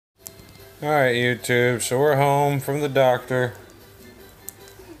Alright, YouTube, so we're home from the doctor.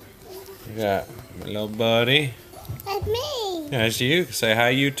 We got my little buddy. That's me. Yeah, that's you. Say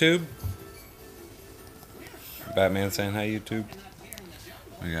hi, YouTube. Batman saying hi, YouTube.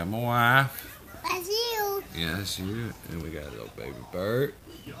 We got my wife. That's you. Yeah, that's you. And we got little baby Bert.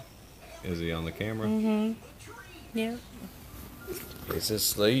 Is he on the camera? Mm-hmm. Yeah. He's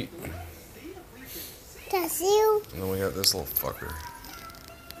asleep. That's you. And then we got this little fucker.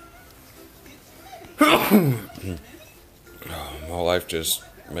 My wife just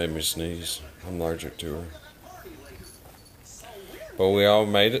made me sneeze. I'm allergic to her. But we all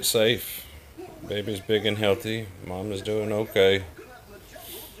made it safe. Baby's big and healthy. Mom is doing okay.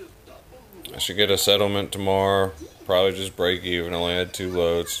 I should get a settlement tomorrow. Probably just break even. Only had 2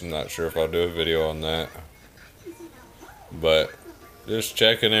 loads. I'm not sure if I'll do a video on that. But just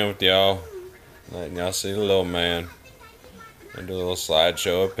checking in with y'all. Letting y'all see the little man. And do a little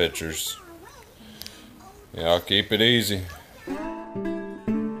slideshow of pictures. Y'all keep it easy.